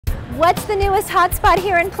What's the newest hotspot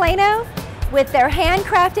here in Plano? With their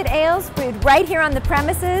handcrafted ales brewed right here on the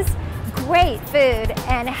premises, great food,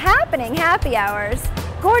 and happening happy hours,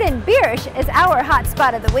 Gordon Biersch is our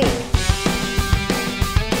hotspot of the week.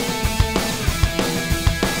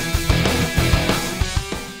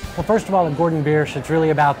 Well, first of all, at Gordon Biersch, it's really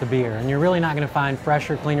about the beer, and you're really not going to find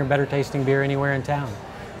fresher, cleaner, better tasting beer anywhere in town.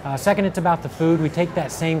 Second, it's about the food. We take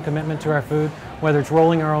that same commitment to our food, whether it's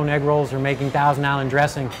rolling our own egg rolls or making Thousand Island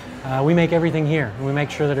dressing. We make everything here, and we make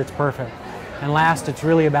sure that it's perfect. And last, it's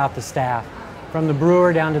really about the staff. From the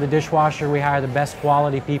brewer down to the dishwasher, we hire the best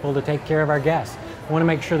quality people to take care of our guests. We want to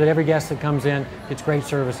make sure that every guest that comes in gets great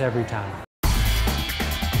service every time.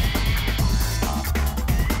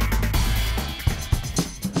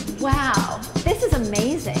 Wow, this is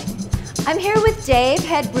amazing. I'm here with Dave,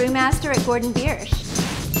 head brewmaster at Gordon Biersch.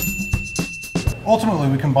 Ultimately,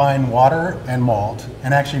 we combine water and malt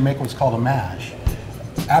and actually make what's called a mash.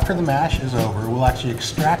 After the mash is over, we'll actually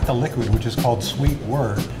extract the liquid, which is called sweet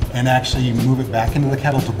wort, and actually move it back into the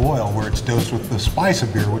kettle to boil, where it's dosed with the spice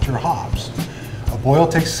of beer, which are hops. A boil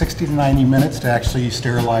takes 60 to 90 minutes to actually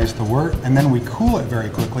sterilize the wort, and then we cool it very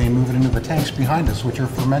quickly and move it into the tanks behind us, which are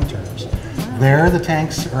fermenters. There, the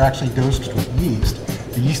tanks are actually dosed with yeast.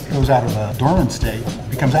 The yeast goes out of a dormant state,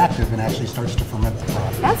 becomes active, and actually starts to ferment the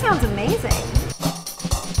product. That sounds amazing.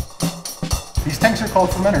 These tanks are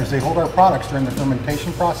called fermenters. They hold our products during the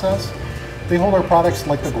fermentation process. They hold our products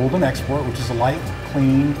like the Golden Export, which is a light,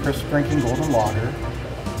 clean, crisp drinking golden lager.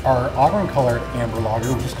 Our auburn-colored amber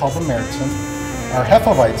lager, which is called the Märzen. Our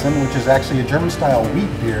Hefeweizen, which is actually a German-style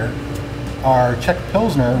wheat beer. Our Czech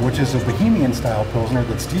Pilsner, which is a Bohemian-style Pilsner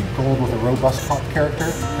that's deep gold with a robust hop character.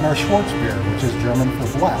 And our Schwarz beer, which is German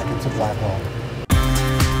for black. It's a black lager.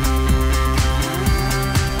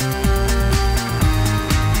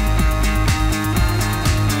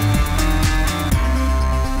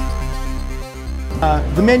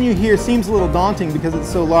 The menu here seems a little daunting because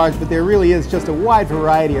it's so large, but there really is just a wide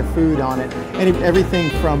variety of food on it.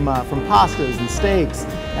 Everything from pastas and steaks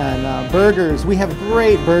and burgers. We have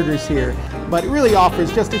great burgers here, but it really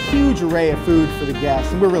offers just a huge array of food for the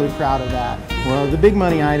guests, and we're really proud of that. Well, the big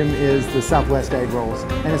money item is the Southwest egg rolls,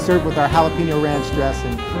 and it's served with our jalapeno ranch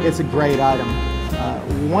dressing. It's a great item.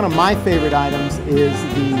 One of my favorite items is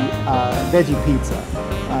the veggie pizza.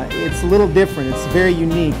 It's a little different, it's very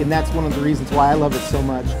unique, and that's one of the reasons why I love it so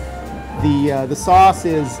much. The sauce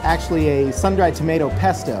is actually a sun-dried tomato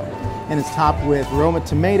pesto, and it's topped with Roma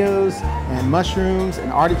tomatoes and mushrooms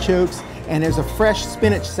and artichokes, and there's a fresh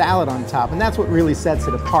spinach salad on top, and that's what really sets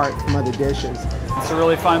it apart from other dishes. It's a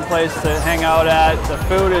really fun place to hang out at. The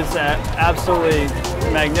food is absolutely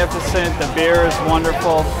magnificent. The beer is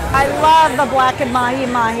wonderful. I love the blackened mahi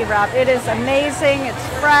wrap. It is amazing, it's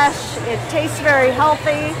fresh, it tastes very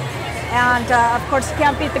healthy, and of course you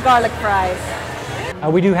can't beat the garlic fries.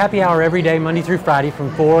 We do happy hour every day, Monday through Friday,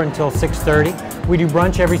 from 4 until 6:30. We do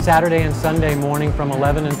brunch every Saturday and Sunday morning from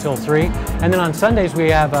 11 until 3. And then on Sundays we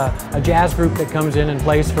have a jazz group that comes in and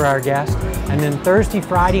plays for our guests. And then Thursday,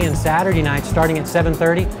 Friday, and Saturday nights, starting at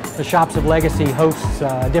 7:30, the Shops of Legacy hosts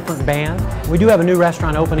a different band. We do have a new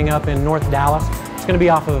restaurant opening up in North Dallas. It's going to be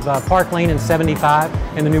off of Park Lane and 75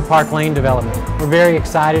 in the new Park Lane development. We're very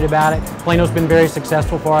excited about it. Plano's been very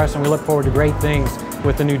successful for us, and we look forward to great things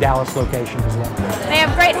with the new Dallas location as well. They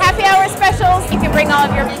have great happy hour specials. You can bring all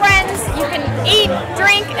of your friends. You can eat,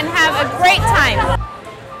 drink, and have a great time.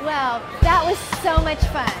 Well, that was so much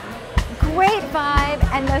fun. Great vibe,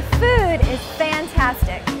 and the food is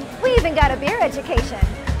fantastic. We even got a beer education.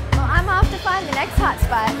 Well, I'm off to find the next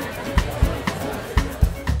hotspot.